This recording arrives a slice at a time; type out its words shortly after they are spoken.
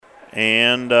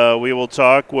And we will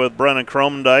talk with Brenna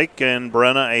Kromendijk, and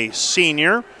Brenna, a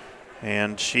senior,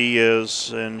 and she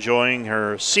is enjoying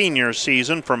her senior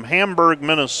season from Hamburg,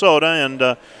 Minnesota.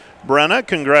 And Brenna,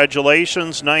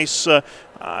 congratulations. Nice. It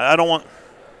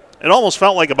almost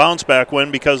felt like a bounce-back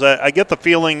win because I get the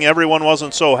feeling everyone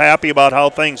wasn't so happy about how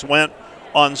things went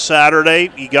on Saturday.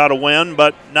 You got a win,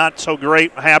 but not so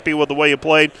great happy with the way you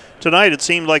played. Tonight it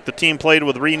seemed like the team played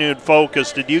with renewed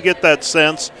focus. Did you get that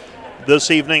sense this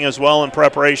evening as well in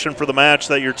preparation for the match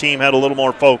that your team had a little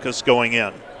more focus going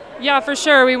in? Yeah, for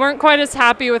sure. We weren't quite as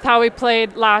happy with how we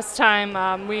played last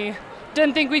time. We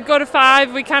didn't think we'd go to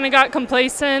 5. We kind of got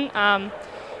complacent.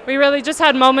 We really just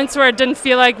had moments where it didn't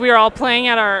feel like we were all playing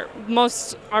at our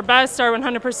best, our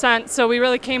 100%. So we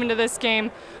really came into this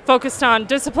game focused on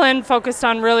discipline, focused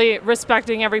on really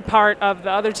respecting every part of the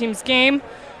other team's game.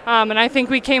 And I think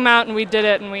we came out and we did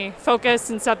it, and we focused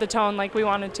and set the tone like we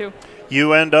wanted to.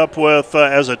 You end up with,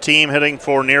 as a team, hitting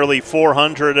for nearly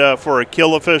 400 for a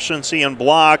kill efficiency and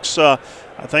blocks. I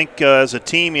think as a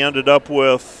team you ended up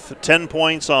with 10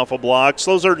 points off of blocks.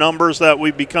 Those are numbers that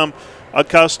we've become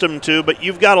accustomed to, but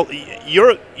you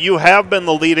have been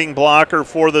the leading blocker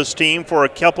for this team for a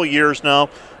couple years now.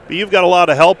 But you've got a lot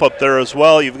of help up there as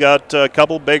well. You've got a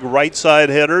couple big right side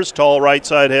hitters, tall right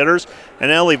side hitters, and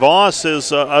Ellie Voss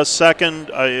is a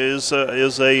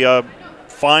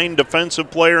fine defensive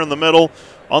player in the middle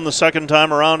on the second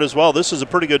time around as well. This is a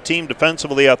pretty good team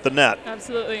defensively at the net.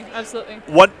 Absolutely.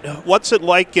 What's it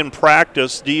like in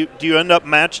practice? Do you end up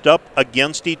matched up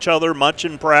against each other much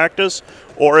in practice,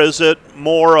 or is it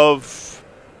more of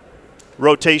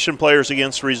rotation players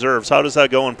against reserves? How does that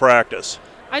go in practice?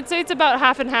 I'd say it's about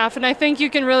half and half, and I think you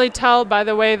can really tell by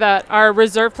the way that our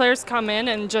reserve players come in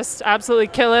and just absolutely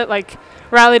kill it. Like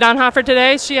Riley Donhofer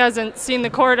today, she hasn't seen the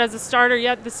court as a starter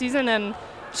yet this season, and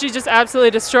she just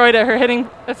absolutely destroyed it. Her hitting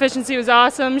efficiency was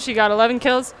awesome. She got 11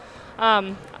 kills,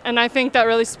 and I think that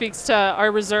really speaks to our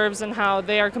reserves and how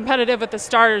they are competitive with the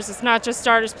starters. It's not just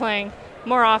starters playing.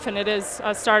 More often it is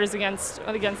starters against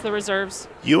the reserves.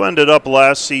 You ended up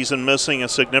last season missing a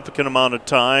significant amount of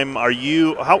time.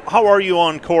 How are you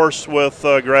on course with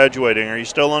graduating? Are you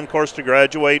still on course to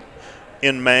graduate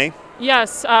in May?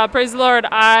 Yes, praise the Lord.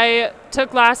 I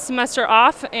took last semester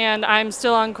off, and I'm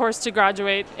still on course to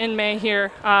graduate in May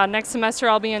here. Next semester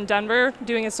I'll be in Denver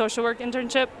doing a social work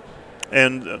internship.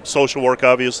 And social work,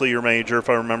 obviously your major,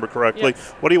 if I remember correctly.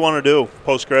 Yes. What do you want to do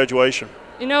post-graduation?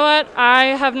 You know what? I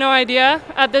have no idea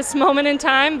at this moment in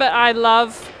time, but I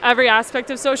love every aspect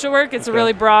of social work. It's a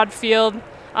really broad field,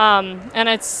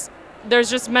 and there's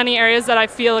just many areas that I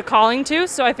feel a calling to,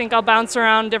 so I think I'll bounce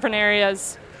around different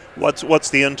areas. What's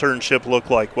the internship look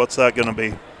like? What's that going to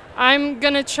be? I'm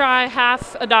going to try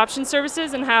half adoption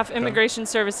services and half immigration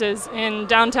services in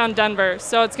downtown Denver,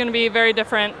 so it's going to be very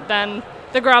different than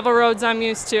the gravel roads I'm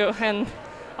used to and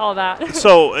all that.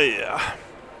 So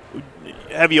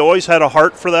have you always had a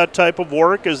heart for that type of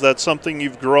work? Is that something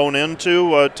you've grown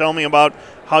into? Tell me about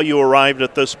how you arrived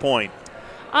at this point.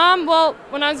 Well,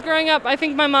 when I was growing up, I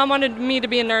think my mom wanted me to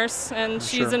be a nurse, and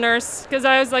she's a nurse because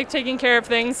I was like taking care of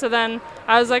things. So then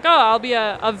I was like, I'll be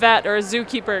a vet or a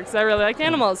zookeeper because I really like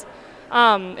animals.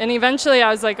 And eventually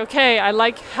I was like, okay, I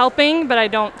like helping, but I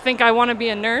don't think I want to be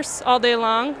a nurse all day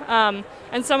long.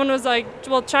 And someone was like,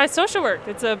 well, try social work.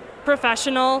 It's a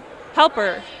professional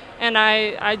helper. And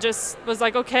I just was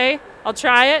like, okay, I'll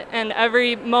try it. And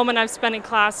every moment I've spent in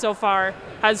class so far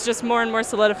has just more and more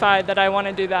solidified that I want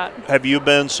to do that. Have you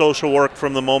been social work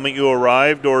from the moment you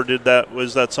arrived, or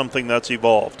was that something that's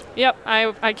evolved? Yep,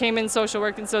 I came in social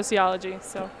work and sociology.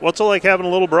 So what's it like having a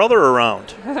little brother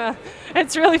around?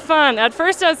 It's really fun. At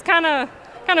first I was kind of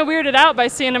weirded out by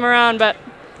seeing him around, but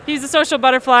he's a social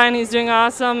butterfly and he's doing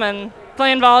awesome and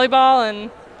playing volleyball and.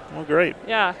 Well, great.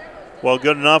 Yeah. Well,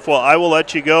 good enough. Well, I will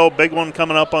let you go. Big one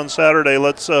coming up on Saturday.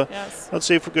 Let's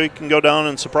see if we can go down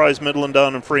and surprise Midland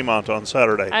down in Fremont on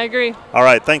Saturday. I agree. All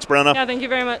right. Thanks, Brenna. Yeah, thank you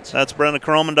very much. That's Brenna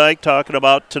Kromendijk talking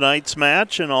about tonight's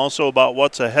match and also about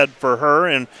what's ahead for her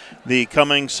in the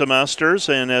coming semesters.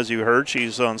 And as you heard,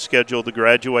 she's on schedule to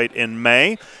graduate in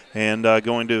May and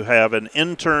going to have an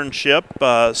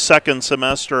internship second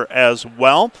semester as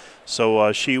well.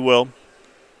 So she will.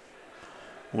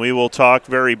 We will talk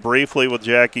very briefly with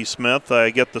Jackie Smith. I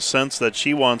get the sense that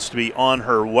she wants to be on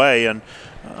her way, and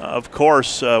of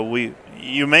course,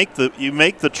 you make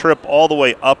the trip all the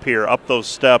way up here, up those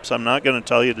steps. I'm not going to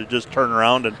tell you to just turn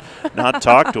around and not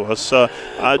talk to us.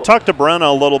 I talked to Brenna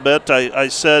a little bit. I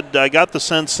said I got the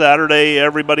sense Saturday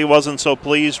everybody wasn't so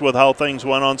pleased with how things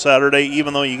went on Saturday,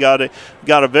 even though you got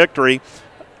a victory.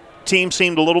 team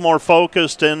seemed a little more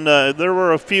focused, and there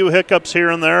were a few hiccups here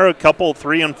and there, a couple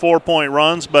 3- and 4-point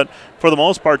runs, but for the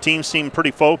most part, teams seemed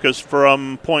pretty focused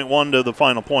from point one to the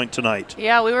final point tonight.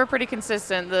 Yeah, we were pretty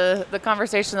consistent. The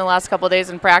conversation the last couple of days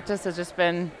in practice has just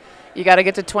been, you got to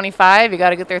get to 25, you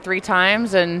got to get there 3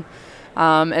 times, and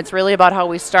it's really about how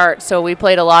we start. So we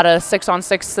played a lot of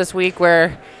 6-on-6 this week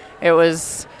where it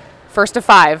was first to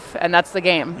 5, and that's the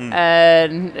game.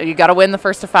 And you got to win the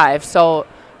first to 5. So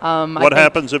what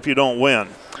happens if you don't win?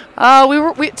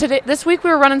 This week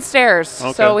we were running stairs.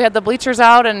 Okay. So we had the bleachers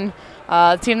out, and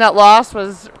the team that lost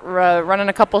was running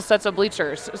a couple sets of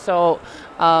bleachers. So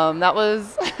that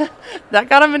was that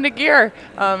got them into gear.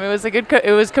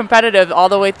 It was competitive all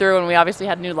the way through, and we obviously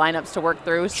had new lineups to work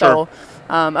through. Sure. So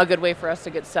a good way for us to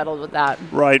get settled with that.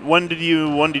 Right. When did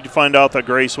you find out that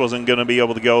Grace wasn't going to be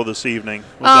able to go this evening?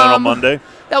 Was that on Monday?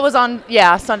 That was on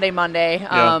Sunday, Monday.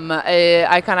 Yeah.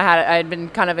 I'd been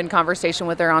kind of in conversation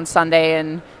with her on Sunday,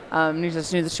 and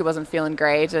just knew that she wasn't feeling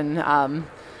great, and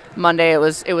Monday it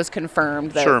was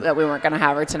confirmed that, Sure. that we weren't going to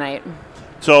have her tonight.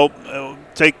 So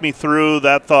take me through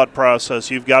that thought process.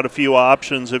 You've got a few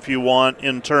options if you want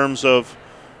in terms of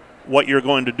what you're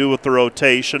going to do with the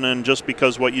rotation, and just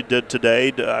because what you did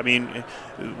today, I mean,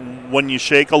 when you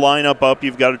shake a lineup up,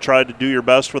 you've got to try to do your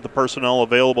best with the personnel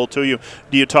available to you.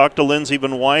 Do you talk to Lindsey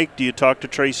Van Wyk? Do you talk to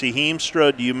Tracy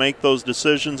Heemstra? Do you make those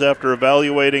decisions after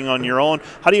evaluating on your own?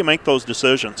 How do you make those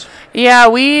decisions? Yeah,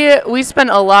 we spent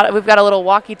a lot. We've got a little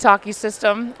walkie-talkie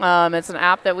system. It's an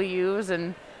app that we use,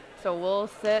 and so we'll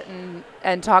sit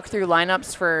and talk through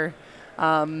lineups for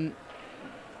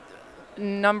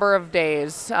number of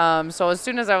days. So as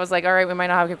soon as I was like, all right, we might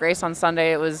not have Grace on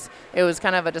Sunday, it was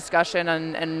kind of a discussion,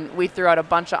 and we threw out a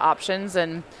bunch of options,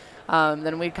 and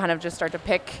then we kind of just start to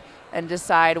pick and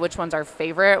decide which one's our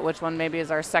favorite, which one maybe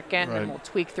is our second, Right. and we'll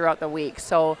tweak throughout the week.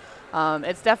 So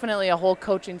it's definitely a whole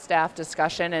coaching staff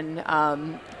discussion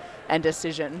and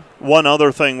decision. One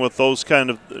other thing with those kind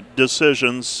of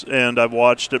decisions, and I've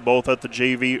watched it both at the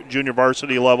JV, junior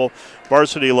varsity level,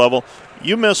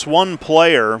 you miss one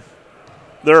player,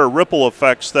 there are ripple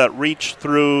effects that reach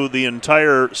through the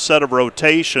entire set of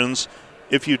rotations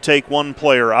if you take one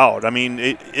player out. I mean,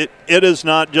 it is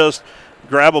not just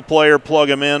grab a player,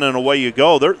 plug him in, and away you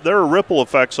go. There are ripple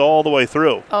effects all the way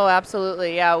through. Oh,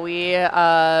 absolutely. Yeah,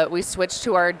 we switched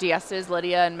to our DSs,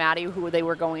 Lydia and Maddie, who they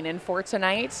were going in for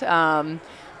tonight,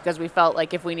 because we felt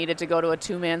like if we needed to go to a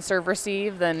 2-man serve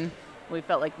receive, then we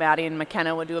felt like Maddie and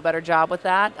McKenna would do a better job with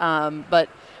that. But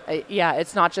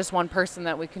it's not just one person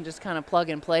that we can just kind of plug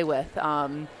and play with.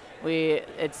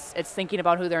 It's thinking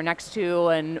about who they're next to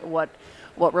and what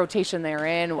rotation they're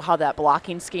in, how that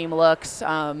blocking scheme looks,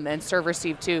 and serve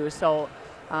receive too. So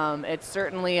it's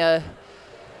certainly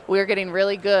we're getting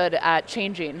really good at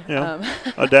changing. Yeah.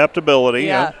 Adaptability.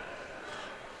 Yeah.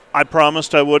 I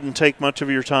promised I wouldn't take much of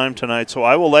your time tonight, so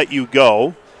I will let you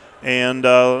go. And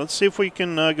let's see if we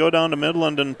can go down to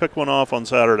Midland and pick one off on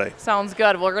Saturday. Sounds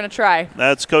good. We're going to try.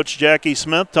 That's Coach Jackie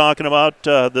Smith talking about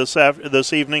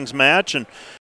this evening's match. And